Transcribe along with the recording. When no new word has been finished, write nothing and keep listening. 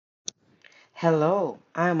Hello,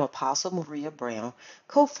 I am Apostle Maria Brown,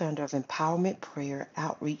 co founder of Empowerment Prayer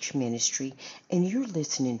Outreach Ministry, and you're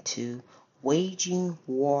listening to Waging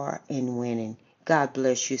War and Winning. God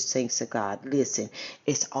bless you, saints of God. Listen,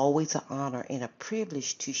 it's always an honor and a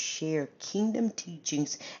privilege to share kingdom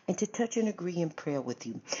teachings and to touch and agree in prayer with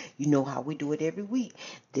you. You know how we do it every week.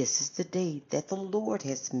 This is the day that the Lord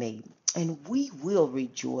has made, and we will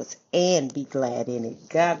rejoice and be glad in it.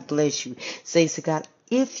 God bless you, saints of God.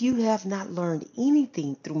 If you have not learned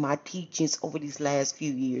anything through my teachings over these last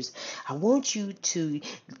few years, I want you to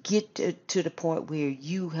get to the point where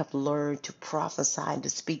you have learned to prophesy and to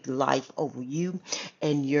speak life over you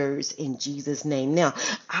and yours in Jesus' name. Now,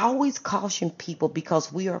 I always caution people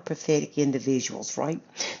because we are prophetic individuals, right?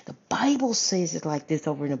 The Bible says it like this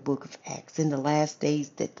over in the book of Acts. In the last days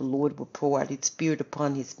that the Lord will pour out his spirit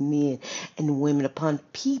upon his men and women, upon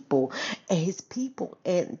people and his people,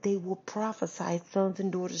 and they will prophesy. Sons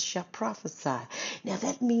and daughters shall prophesy. Now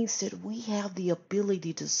that means that we have the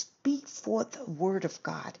ability to speak forth the word of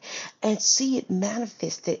God and see it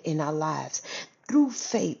manifested in our lives through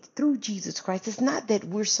faith, through Jesus Christ. It's not that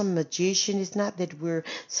we're some magician. It's not that we're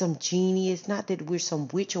some genie. It's not that we're some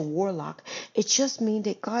witch or warlock. It just means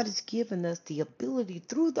that God has given us the ability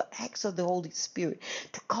through the acts of the Holy Spirit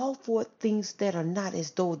to call forth things that are not as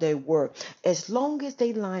though they were, as long as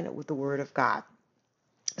they line up with the word of God.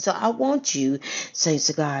 So I want you, saints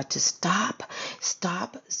of God, to stop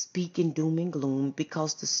speaking doom and gloom,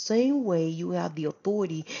 because the same way you have the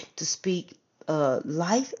authority to speak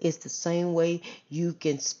life is the same way you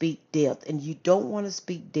can speak death. And you don't want to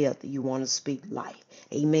speak death, you want to speak life.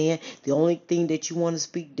 Amen. The only thing that you want to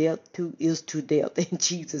speak death to is to death in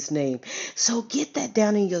Jesus' name. So get that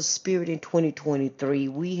down in your spirit in 2023.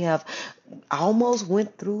 We have almost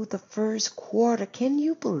went through the first quarter. Can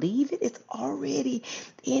you believe it? It's already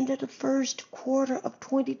the end of the first quarter of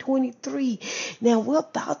 2023. Now we're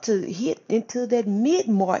about to hit into that mid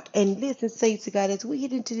mark. And listen, saints of God, as we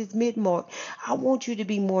hit into this mid mark, I want you to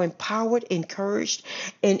be more empowered, encouraged,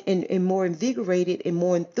 and more invigorated and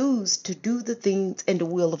more enthused to do the things and the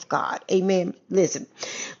will of God. Amen. Listen,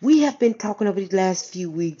 we have been talking over these last few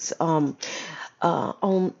weeks on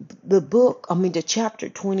the chapter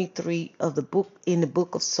 23 of the book, in the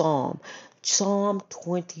book of Psalm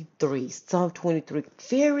 23. Psalm 23,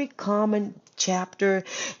 very common chapter.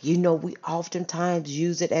 You know, we oftentimes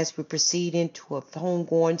use it as we proceed into a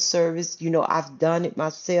homegoing service. You know, I've done it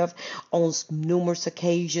myself on numerous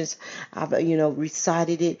occasions. I've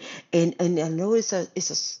recited it, and I know it's a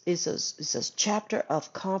chapter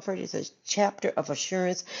of comfort. It's a chapter of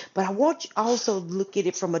assurance. But I want you also to look at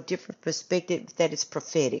it from a different perspective, that it's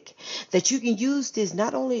prophetic. That you can use this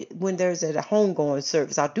not only when there's a homegoing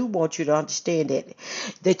service. I do want you to understand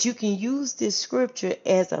that you can use this scripture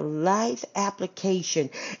as a life application.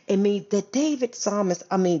 I mean, the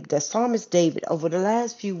psalmist David, over the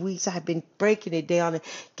last few weeks, I've been breaking it down and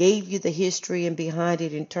gave you the history and behind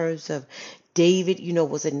it in terms of David,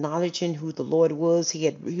 was acknowledging who the Lord was. He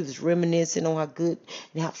was reminiscing on how good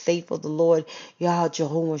and how faithful the Lord,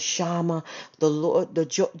 Jehovah Shammah, the Lord,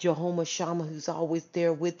 Jehovah Shammah, who's always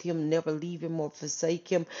there with him, never leave him or forsake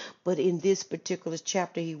him. But in this particular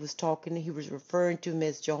chapter, he was referring to him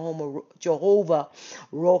as Jehovah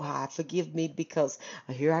Rohi. Forgive me, because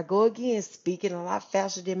here I go again, speaking a lot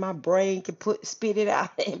faster than my brain can spit it out.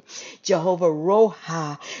 Jehovah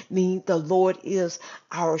Rohi means the Lord is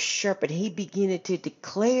our shepherd. He began to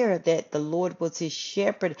declare that the Lord was his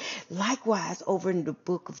shepherd. Likewise, over in the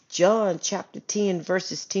book of John, chapter 10,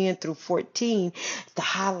 verses 10 through 14, the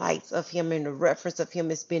highlights of him and the reference of him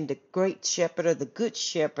has been the great shepherd or the good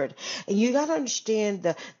shepherd. And you got to understand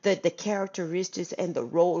the characteristics and the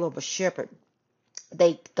role of a shepherd.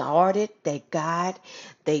 They guard it, they guide,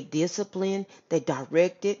 they discipline, they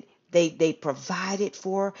direct it, they provide it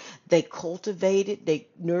for, they cultivate it, they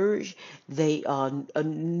nourish, they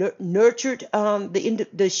nurtured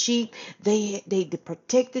the sheep. They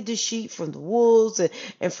protected the sheep from the wolves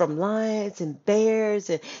and from lions and bears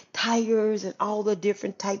and tigers and all the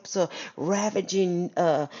different types of ravaging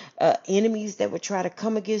enemies that would try to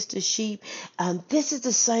come against the sheep. This is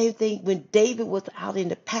the same thing when David was out in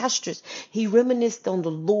the pastures. He reminisced on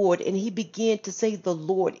the Lord and he began to say, "The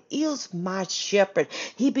Lord is my shepherd."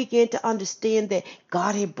 He began began to understand that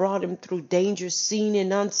God had brought him through dangers seen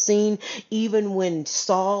and unseen, even when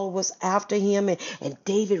Saul was after him and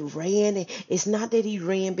David ran. And it's not that he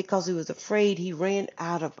ran because he was afraid. He ran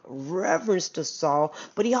out of reverence to Saul,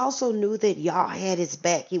 but he also knew that Yah had his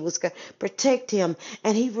back. He was going to protect him.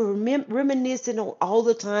 And he reminiscing on all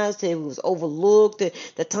the times that he was overlooked,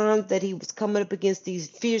 the times that he was coming up against these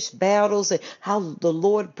fierce battles, and how the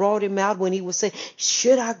Lord brought him out when he was saying,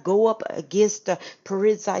 should I go up against the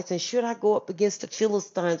Perizzites, and should I go up against the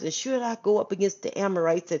Philistines, and should I go up against the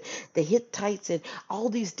Amorites and the Hittites and all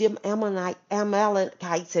these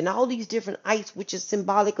Amalekites and all these different ites, which is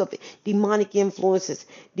symbolic of demonic influences,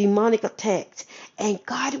 demonic attacks. And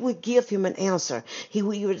God would give him an answer. He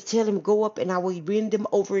would tell him, go up and I will rend them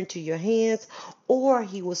over into your hands. Or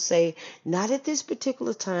he will say, not at this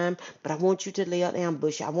particular time, but I want you to lay an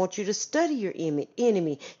ambush. I want you to study your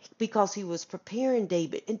enemy, because he was preparing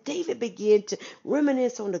David. And David began to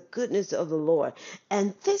reminisce on the goodness of the Lord.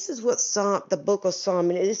 And this is what the book of Psalm,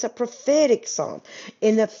 and it's a prophetic psalm.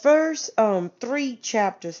 In the first 3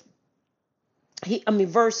 chapters,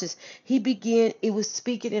 verses, it was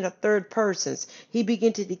speaking in a third persons. He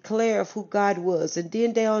began to declare of who God was. And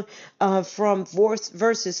then down from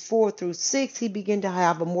verses 4 through 6, he began to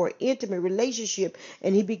have a more intimate relationship.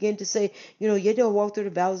 And he began to say, yet though I walk through the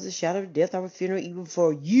valleys of the shadow of death, I will fear no evil,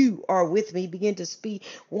 for you are with me. He began to speak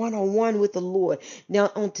one-on-one with the Lord.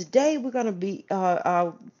 Now, on today, we're going to be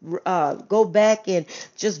go back and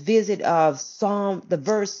just visit the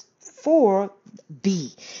verse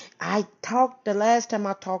 4b. The last time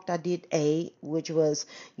I talked, I did A, which was,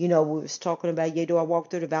 we was talking about, yea, though I walk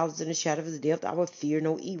through the valleys in the shadow of the death, I will fear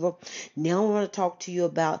no evil. Now I want to talk to you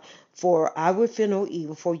about, for I will fear no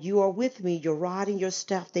evil, for you are with me, your rod and your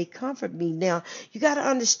staff, they comfort me. Now, you got to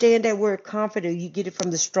understand that word comfort, you get it from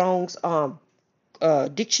the Strong's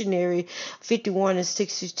dictionary 51 and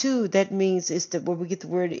 62. That means it's where we get the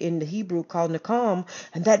word in the Hebrew called nakam,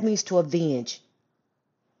 and that means to avenge.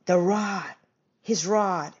 The rod, his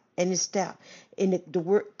rod and his staff. In the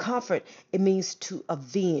word comfort, it means to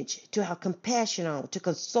avenge, to have compassion on, to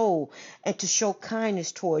console, and to show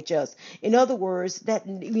kindness towards us. In other words, that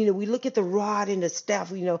we look at the rod and the staff.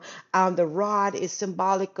 The rod is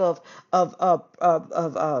symbolic of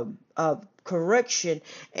correction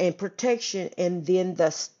and protection, and then the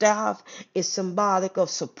staff is symbolic of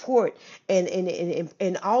support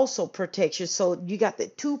and also protection. So you got the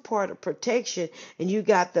two part of protection, and you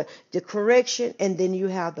got the correction, and then you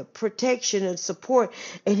have the protection and support.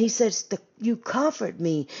 And he says, you comfort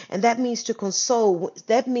me, and that means to console.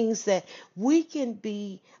 That means that we can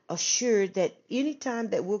be assured that anytime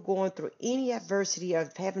that we're going through any adversity or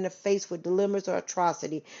having to face with dilemmas or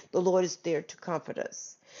atrocity, the Lord is there to comfort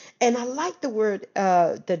us. And I like the word,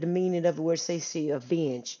 the meaning of the word, say,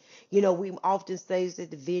 avenge. We often say that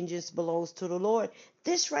the vengeance belongs to the Lord.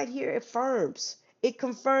 This right here affirms. It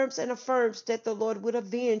confirms and affirms that the Lord would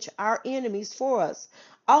avenge our enemies for us.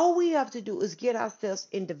 All we have to do is get ourselves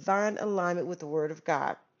in divine alignment with the word of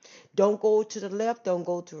God. Don't go to the left, don't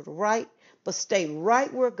go to the right, but stay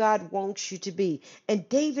right where God wants you to be. And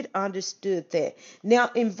David understood that. Now,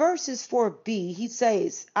 in verses 4b, he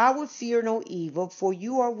says, I will fear no evil, for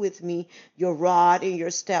you are with me, your rod and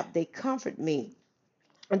your staff, they comfort me.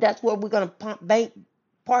 And that's what we're going to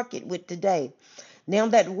park it with today. Now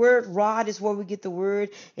that word rod is where we get the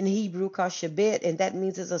word in Hebrew called shabet, and that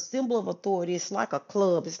means it's a symbol of authority. It's like a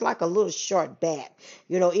club. It's like a little short bat.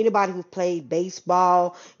 Anybody who played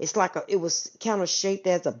baseball, it was kind of shaped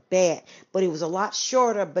as a bat, but it was a lot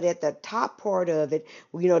shorter. But at the top part of it,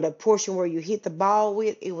 the portion where you hit the ball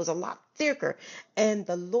with, it was a lot thicker. And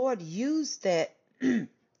the Lord used that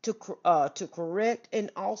to correct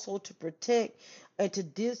and also to protect and to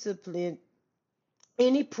discipline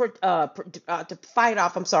to fight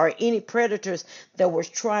off, any predators that was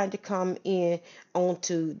trying to come in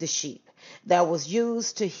onto the sheep. That was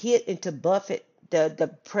used to hit and to buffet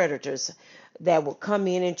the predators that would come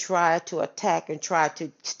in and try to attack and try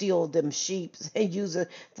to steal them sheep and use it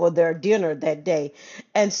for their dinner that day.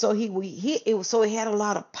 And so he had a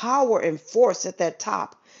lot of power and force at that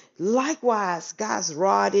top. Likewise, God's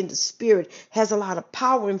rod in the spirit has a lot of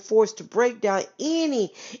power and force to break down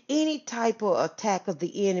any type of attack of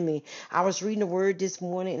the enemy. I was reading the word this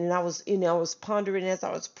morning, and I was pondering as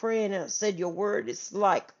I was praying, and I said, your word is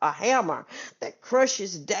like a hammer that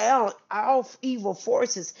crushes down all evil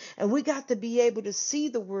forces. And we got to be able to see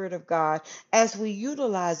the word of God as we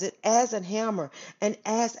utilize it as a hammer and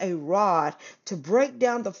as a rod to break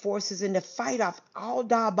down the forces and to fight off all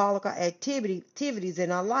diabolical activities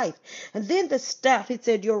in our life. life. And then the staff, he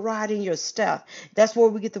said, your rod and your staff. That's where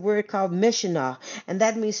we get the word called missionah, and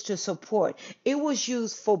that means to support. It was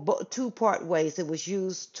used for two-part ways. It was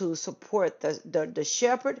used to support the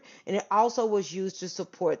shepherd, and it also was used to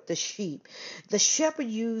support the sheep. The shepherd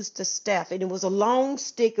used the staff, and it was a long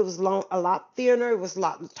stick. It was long, a lot thinner. It was a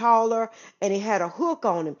lot taller, and it had a hook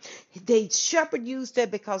on him. The shepherd used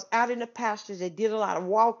that because out in the pastures they did a lot of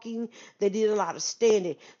walking, they did a lot of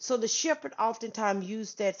standing. So the shepherd oftentimes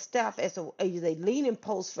used that staff as a leaning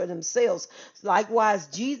post for themselves. Likewise,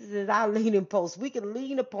 Jesus is our leaning post. We can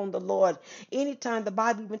lean upon the Lord anytime. The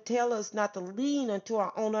Bible even tells us not to lean unto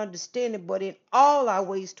our own understanding, but in all our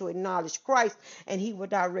ways to acknowledge Christ, and he will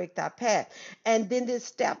direct our path. And then this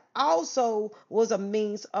staff also was a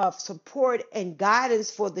means of support and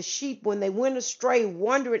guidance for the sheep when they went astray,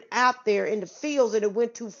 wandering out there in the fields, and it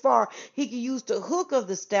went too far. He could use the hook of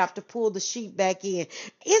the staff to pull the sheep back in.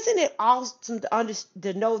 Isn't it awesome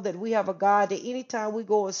to know that we have a God that anytime we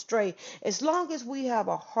go astray, as long as we have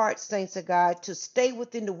a heart, saints of God, to stay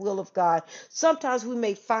within the will of God, sometimes we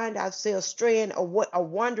may find ourselves straying or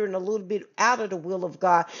wandering a little bit out of the will of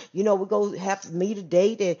God. We go have to meet a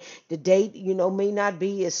date, and the date, may not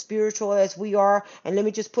be as spiritual as we are. And let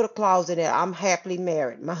me just put a clause in there. I'm happily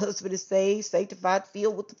married. My husband is saved, sanctified,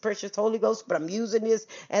 filled with the precious Holy Ghost, but I'm using this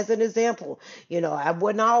as an example. I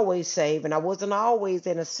wasn't always saved, and I wasn't always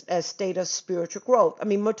in a state of spiritual growth.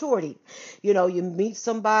 Maturity. You meet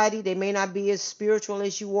somebody, they may not be as spiritual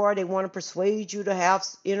as you are. They want to persuade you to have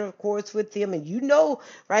intercourse with them, and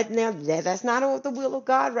right now that's not the will of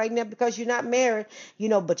God right now because you're not married.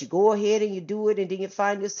 But you go ahead and you do it, and then you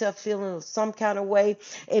find yourself feeling some kind of way.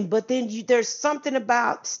 But then there's something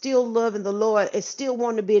about still loving the Lord and still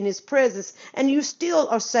wanting to be in his presence, and you still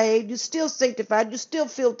are saved, you still sanctified, you still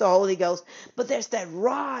filled with the Holy Ghost. But there's that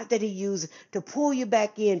rod that he uses to pull you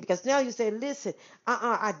back in, because now you say, listen,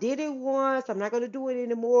 I did it once, I'm not going to do it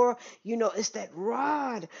anymore. It's that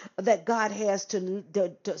rod that God has to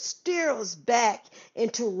steer us back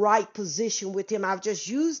into right position with him. I've just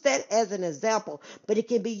used that as an example, but it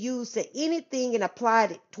can be used to anything and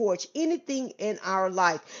applied it towards anything in our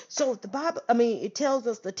life. So the Bible, it tells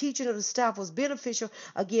us the teaching of the staff was beneficial,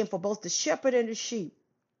 again, for both the shepherd and the sheep.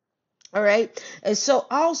 All right. And so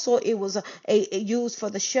also it was a used for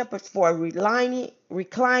the shepherd for a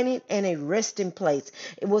reclining and a resting place.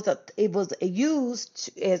 It was used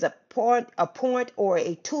as a point or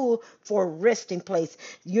a tool for a resting place.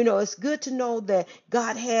 It's good to know that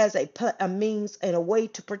God has a means and a way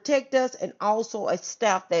to protect us, and also a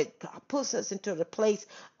staff that puts us into the place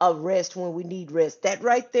of rest when we need rest. That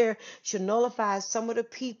right there should nullify some of the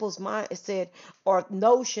people's mindset or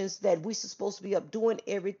notions that we're supposed to be up doing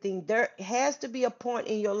everything. There has to be a point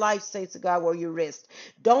in your life, saints of God, where you rest.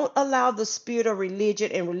 Don't allow the spirit of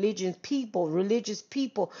religion and religious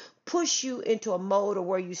people push you into a mode of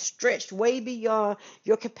where you stretched way beyond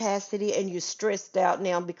your capacity, and you're stressed out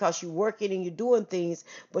now because you're working and you're doing things,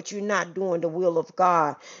 but you're not doing the will of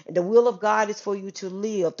God. And the will of God is for you to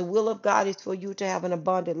live. The will of God is for you to have an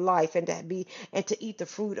abundant life, and to eat the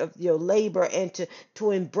fruit of your labor, and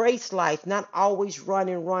to embrace life, not always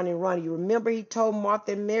running. You remember he told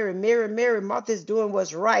Martha and Mary, Martha's doing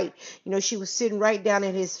what's right. She was sitting right down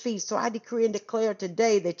at his feet. So I decree and declare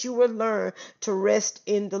today that you will learn to rest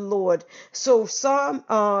in the Lord. So Psalm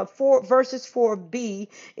 4 verses 4b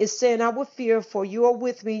is saying, I will fear, for you are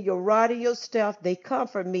with me, your rod and your staff, they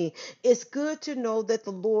comfort me. It's good to know that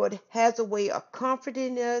the Lord has a way of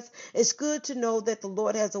comforting us. It's good to know that the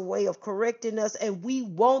Lord has a way of correcting us, and we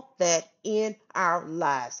want that in our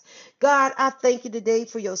lives. God, I thank you today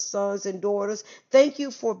for your sons and daughters. Thank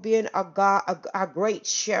you for being a God, a great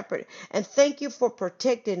shepherd, and thank you for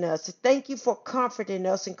protecting us. Thank you for comforting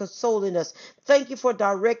us and consoling us. Thank you for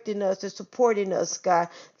directing us and supporting us, God.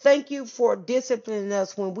 Thank you for disciplining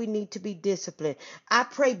us when we need to be disciplined. I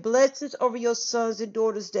pray blessings over your sons and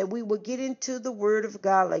daughters, that we will get into the word of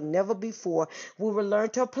God like never before. We will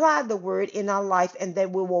learn to apply the word in our life, and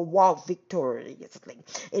that we will walk victoriously.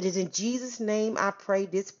 It is in Jesus' name I pray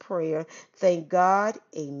this prayer. Thank God.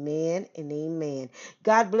 Amen and amen.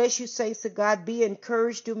 God bless you, saints of God. Be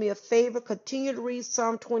encouraged. Do me a favor. Continue to read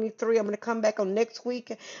Psalm 23. I'm going to come back on next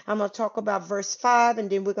week. I'm going to talk about verse 5, and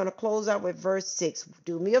then we're going to close out with verse 6.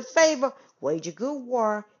 Do me a favor. Wage a good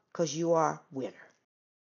war, because you are winner.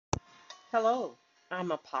 Hello,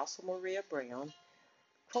 I'm Apostle Maria Brown,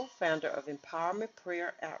 co-founder of Empowerment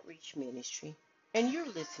Prayer Outreach Ministry, and you're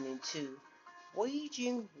listening to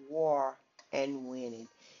Waging War and Winning.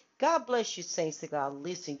 God bless you, saints of God.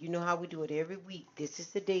 Listen, you know how we do it every week. This is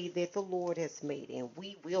the day that the Lord has made, and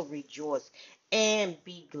we will rejoice and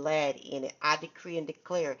be glad in it. I decree and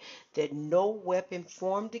declare that no weapon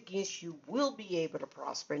formed against you will be able to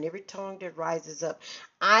prosper, and every tongue that rises up,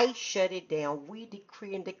 I shut it down. We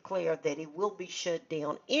decree and declare that it will be shut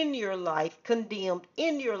down in your life, condemned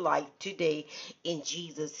in your life today, in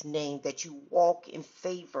Jesus' name, that you walk in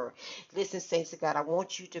favor. Listen, saints of God, I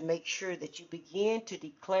want you to make sure that you begin to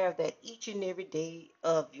declare that each and every day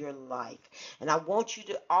of your life. And I want you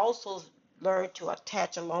to also learn to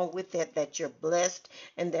attach along with that you're blessed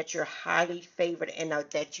and that you're highly favored, and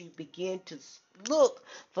that you begin to look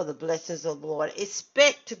for the blessings of the Lord.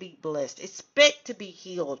 Expect to be blessed. Expect to be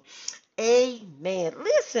healed. Amen.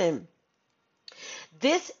 Listen.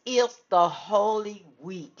 This is the Holy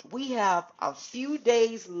Week. We have a few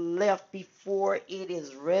days left before it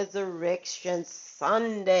is Resurrection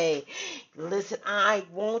Sunday. Listen, I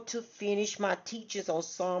want to finish my teachings on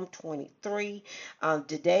Psalm 23.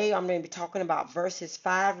 Today I'm going to be talking about verses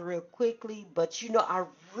 5 real quickly, but I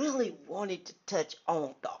really wanted to touch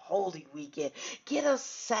on the Holy Weekend. Get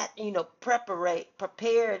us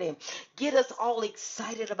prepared, and get us all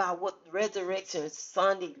excited about what Resurrection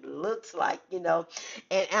Sunday looks like.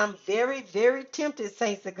 And I'm very, very tempted,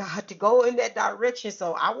 saints of God, to go in that direction.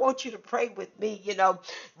 So I want you to pray with me.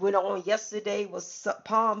 When on yesterday was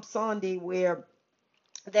Palm Sunday, where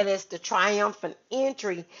that is the triumphant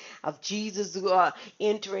entry of Jesus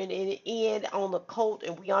entering in on the colt,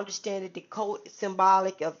 and we understand that the colt is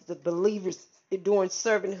symbolic of the believers doing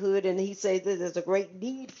servanthood, and he says that there's a great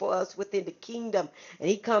need for us within the kingdom, and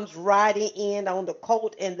he comes riding in on the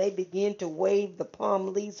colt, and they begin to wave the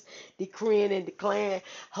palm leaves, decreeing and declaring,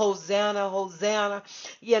 Hosanna, Hosanna,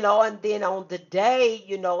 and then on the day,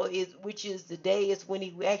 which is the day is when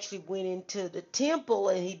he actually went into the temple,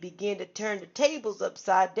 and he began to turn the tables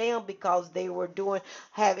upside down, because they were doing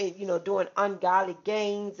ungodly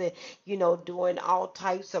gains, and doing all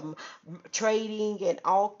types of trading and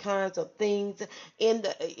all kinds of things in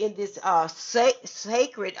this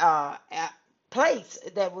sacred place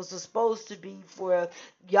that was supposed to be where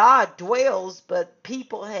Yah dwells, but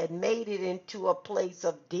people had made it into a place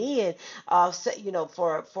of den,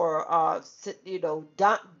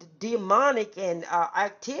 demonic and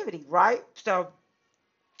activity, right? So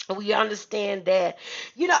we understand that.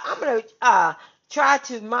 I'm gonna try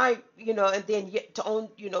to and then on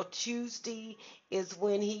Tuesday is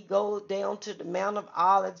when he goes down to the Mount of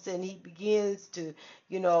Olives, and he begins to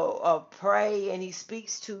pray, and he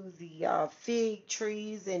speaks to the fig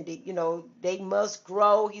trees, and they must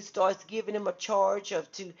grow. He starts giving them a charge of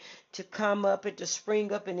to come up and to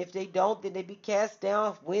spring up, and if they don't, then they be cast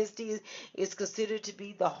down. Wednesday is considered to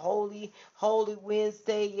be the holy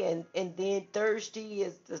Wednesday, and then Thursday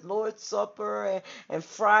is the Lord's Supper, and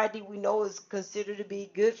Friday we know is considered to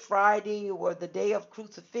be Good Friday, or the day of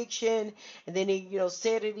crucifixion, and then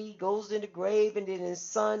Saturday goes in the grave, and then in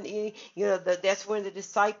Sunday, that's when the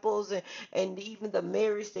disciples and even the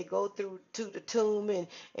Marys, they go through to the tomb,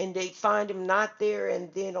 and they find him not there,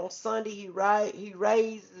 and then on Sunday he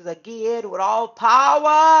raises again with all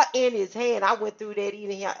power in his hand. I went through that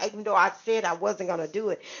even though I said I wasn't going to do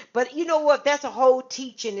it, but you know what, that's a whole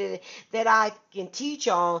teaching that I can teach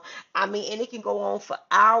on. I mean, and it can go on for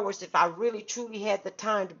hours if I really truly had the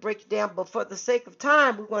time to break it down, but for the sake of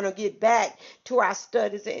time, we're going to get back to our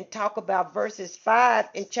studies and talk about verses 5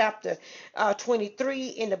 in chapter 23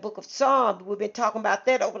 in the book of Psalms. We've been talking about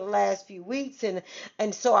that over the last few weeks, and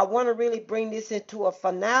so I want to really bring this into a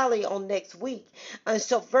finale on next week. And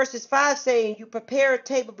so verses 5 saying, you prepare a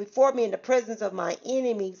table before me in the presence of my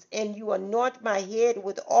enemies, and you anoint my head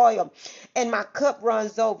with oil, and my cup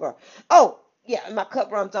runs over. Oh, yeah, my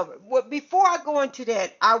cup runs over. Well, before I go into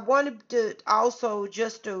that, I wanted to also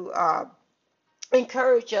just to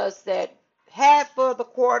encourage us that half of the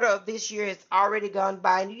quarter of this year has already gone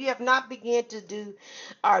by, and you have not begun to do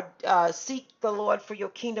or seek the Lord for your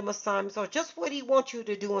kingdom assignments, or just what he wants you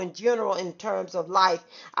to do in general in terms of life.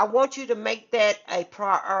 I want you to make that a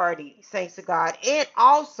priority, thanks to God. And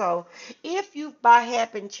also, if you by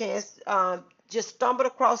happen chance just stumbled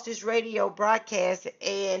across this radio broadcast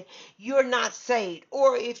and you're not saved,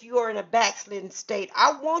 or if you're in a backslidden state,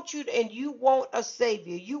 I want you to, and you want a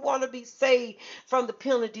savior, you want to be saved from the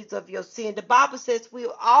penalties of your sin. The Bible says we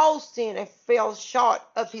all sin and fell short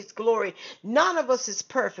of his glory. None of us is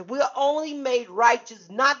perfect. We are only made righteous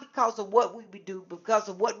not because of what we do, but because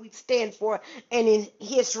of what we stand for and in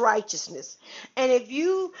his righteousness. And if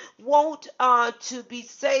you want to be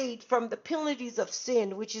saved from the penalties of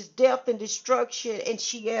sin, which is death and destruction and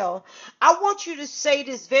Sheol, I want you to say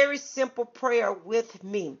this very simple prayer with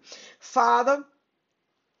me. Father,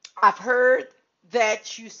 I've heard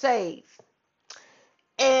that you save,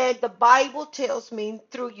 And the Bible tells me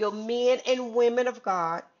through your men and women of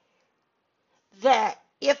God that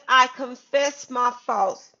if I confess my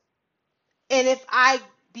faults and if I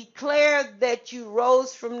declare that you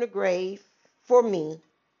rose from the grave for me,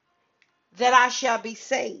 that I shall be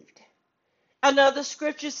saved. Another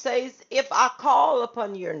scripture says, if I call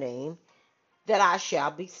upon your name, that I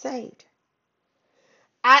shall be saved.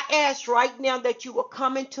 I ask right now that you will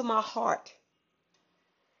come into my heart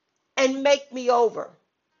and make me over.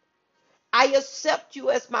 I accept you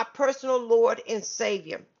as my personal Lord and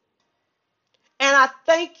Savior. And I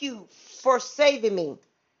thank you for saving me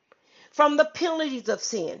from the penalties of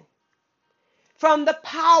sin, from the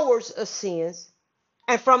powers of sins,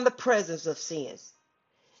 and from the presence of sins.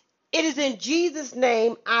 It is in Jesus'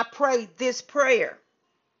 name I pray this prayer.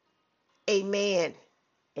 Amen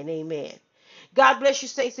and amen. God bless you,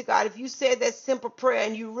 saints of God. If you said that simple prayer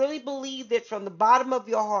and you really believe it from the bottom of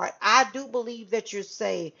your heart, I do believe that you're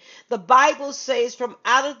saved. The Bible says from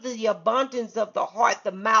out of the abundance of the heart,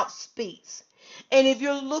 the mouth speaks. And if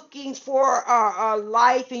you're looking for a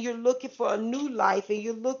life and you're looking for a new life and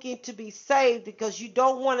you're looking to be saved because you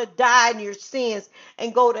don't want to die in your sins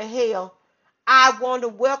and go to hell, I want to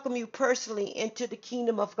welcome you personally into the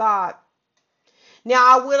kingdom of God.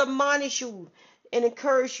 Now, I will admonish you and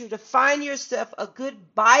encourage you to find yourself a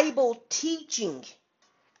good Bible teaching,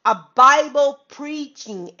 a Bible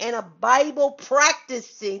preaching, and a Bible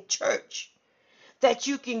practicing church that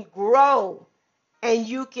you can grow and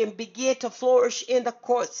you can begin to flourish in the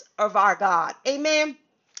courts of our God. Amen.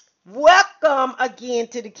 Welcome again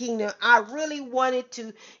to the kingdom. I really wanted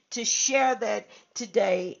to share that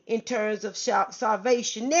today in terms of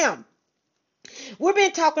salvation. Now, we've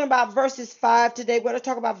been talking about verses 5 today. We're going to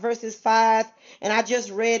talk about verses 5, and I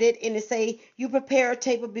just read it, and it say, you prepare a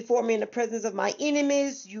table before me in the presence of my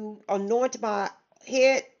enemies. You anoint my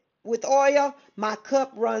head with oil. My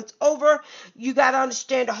cup runs over. You got to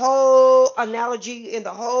understand the whole analogy and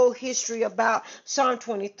the whole history about Psalm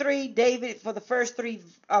 23. David, for the first three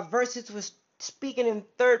verses, was speaking in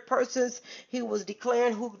third persons. He was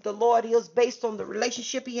declaring who the Lord is based on the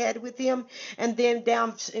relationship he had with him. And then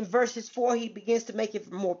down in verses 4, he begins to make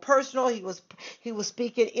it more personal. He was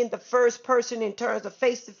speaking in the first person in terms of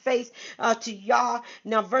face to face to Yah.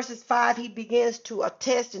 Now verses 5, he begins to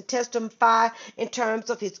attest and testify in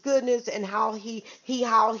terms of his goodness and how he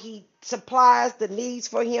supplies the needs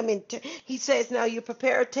for him. And he says, now you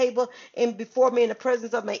prepare a table and before me in the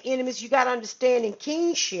presence of my enemies. You got to understand in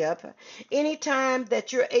kingship, anytime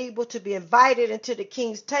that you're able to be invited into the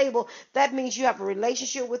king's table, that means you have a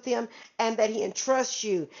relationship with him and that he entrusts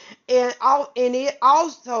you. And it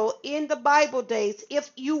also in the Bible days, if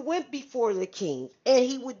you went before the king and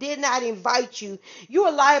he did not invite you, you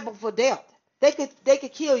are liable for death. They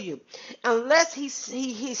could kill you unless he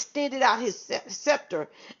extended out his scepter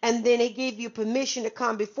and then he gave you permission to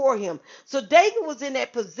come before him. So David was in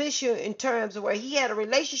that position in terms of where he had a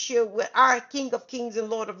relationship with our King of Kings and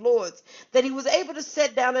Lord of Lords, that he was able to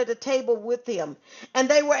sit down at the table with him and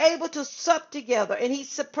they were able to sup together. And he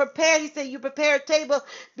said, you prepare a table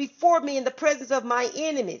before me in the presence of my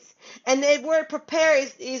enemies. And the word prepare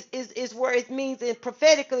is where it means in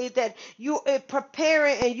prophetically that you are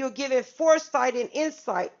preparing and you're giving foresight and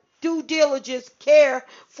insight, due diligence, care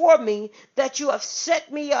for me, that you have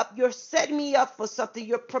set me up. You're setting me up for something.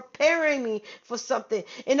 You're preparing me for something.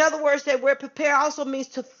 In other words, that word prepare also means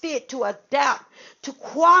to fit, to adapt, to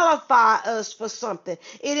qualify us for something.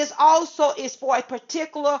 It is for a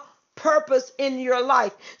particular purpose in your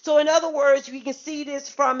life. So in other words, we can see this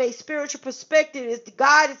from a spiritual perspective, is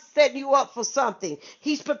God is setting you up for something.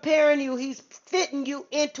 He's preparing you. He's fitting you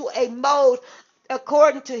into a mode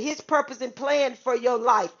according to his purpose and plan for your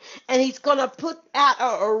life. And he's going to put out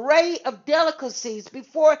an array of delicacies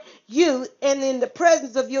before you and in the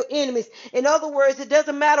presence of your enemies. In other words, it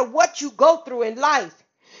doesn't matter what you go through in life.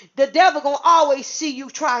 The devil going to always see you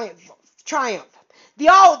triumph.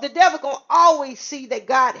 The devil going to always see that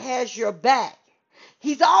God has your back.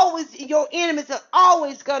 Your enemies are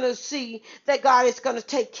always going to see that God is going to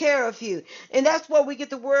take care of you. And that's where we get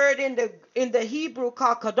the word in the Hebrew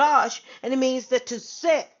called Kadash, and it means that to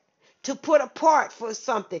set, to put apart for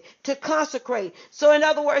something, to consecrate. So in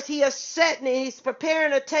other words, he is setting and he's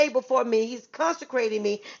preparing a table for me. He's consecrating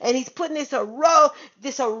me and he's putting this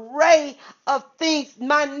array of things,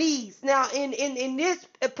 my needs. Now in this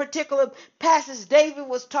particular passage, David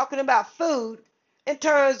was talking about food in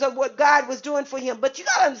terms of what God was doing for him. But you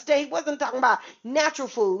got to understand, he wasn't talking about natural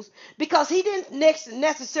foods because he didn't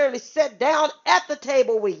necessarily sit down at the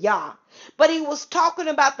table with Yah. But he was talking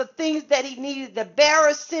about the things that he needed, the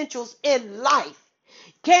bare essentials in life.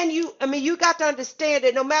 You got to understand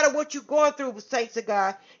that no matter what you're going through with saints of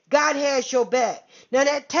God, God has your back. Now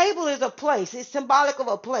that table is a place. It's symbolic of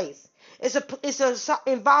a place. It's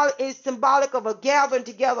symbolic of a gathering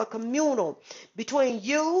together, communal between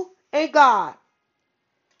you and God.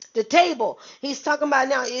 The table he's talking about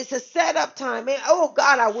now is a setup time. Man, oh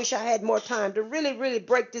God, I wish I had more time to really, really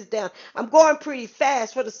break this down. I'm going pretty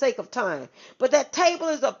fast for the sake of time. But that table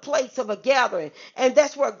is a place of a gathering, and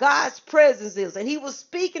that's where God's presence is. And he was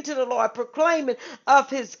speaking to the Lord, proclaiming of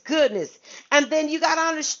his goodness. And then you got to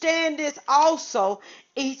understand this also.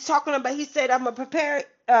 He's talking about, he said, I'm going to prepare,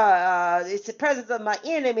 it's the presence of my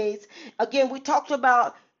enemies. Again, we talked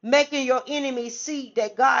about making your enemies see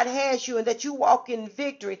that God has you and that you walk in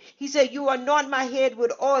victory. He said, you anoint my head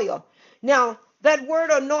with oil. Now, that word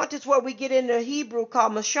anoint is where we get in the Hebrew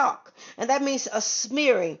called mashak, and that means a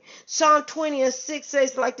smearing. Psalm 20:6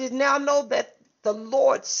 says like this, now know that the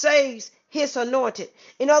Lord saves his anointed.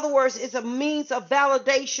 In other words, it's a means of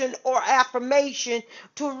validation or affirmation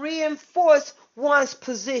to reinforce one's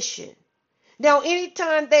position. Now,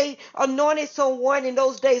 anytime they anointed someone in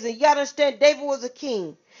those days, and you got to understand, David was a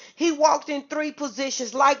king. He walked in three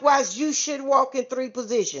positions. Likewise, you should walk in three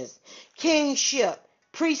positions: kingship,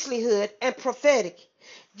 priestlyhood, and prophetic.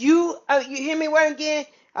 You hear me where again?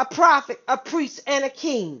 A prophet, a priest, and a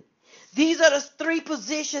king. These are the three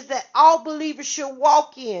positions that all believers should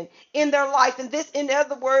walk in their life. And this, in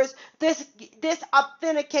other words, this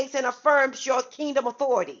authenticates and affirms your kingdom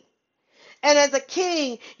authority. And as a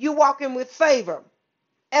king, you walk in with favor.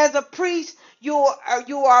 As a priest, you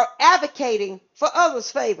are advocating for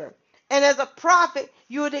others' favor. And as a prophet,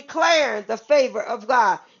 you are declaring the favor of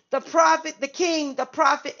God. The prophet, the king, the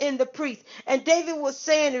prophet, and the priest. And David was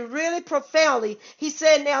saying it really profoundly. He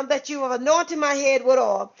said, now that you have anointed my head with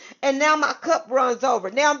oil, and now my cup runs over.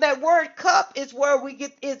 Now that word cup is where we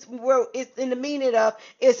get, it's where it's in the meaning of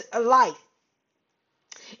is a life.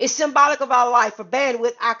 It's symbolic of our life, our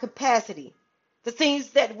bandwidth, our capacity. The things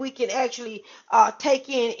that we can actually take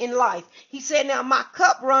in life. He said, now my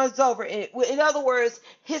cup runs over. In other words,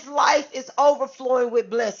 his life is overflowing with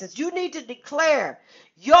blessings. You need to declare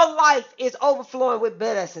your life is overflowing with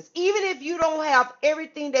blessings. Even if you don't have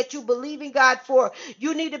everything that you believe in God for,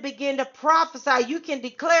 you need to begin to prophesy. You can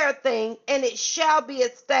declare a thing and it shall be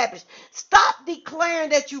established. Stop declaring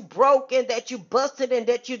that you broke and that you busted and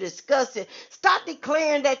that you disgusted. Stop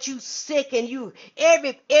declaring that you sick and you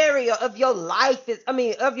every area of your life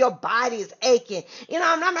of your body is aching.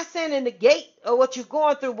 I'm not saying in the gate of what you're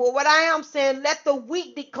going through, but what I am saying, let the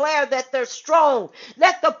weak declare that they're strong.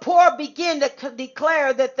 Let the poor begin to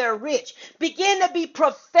declare that they're rich. Begin to be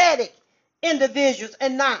prophetic individuals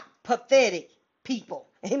and not pathetic people.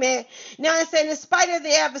 Amen. Now I said, in spite of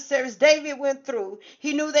the adversaries David went through,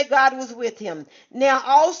 he knew that God was with him. Now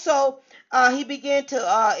also, he began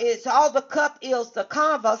to, it's all the cup is the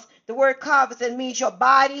canvas. The word canvas, it means your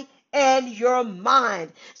body and your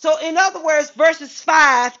mind. So in other words, verses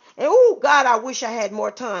 5, and oh God, I wish I had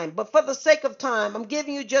more time, but for the sake of time, I'm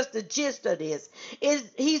giving you just the gist of this.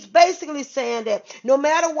 He's basically saying that no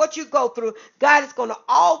matter what you go through, God is going to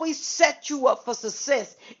always set you up for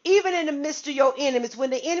success. Even in the midst of your enemies, when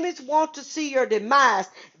the enemies want to see your demise,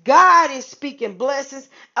 God is speaking blessings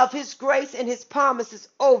of his grace and his promises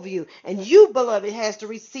over you. And you, beloved, has to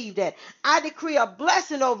receive that. I decree a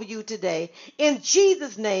blessing over you today in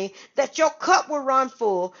Jesus' name, that your cup will run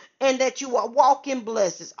full and that you will walk in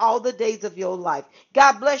blessings all the days of your life.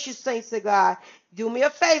 God bless you, saints of God. Do me a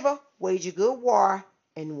favor, wage a good war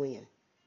and win.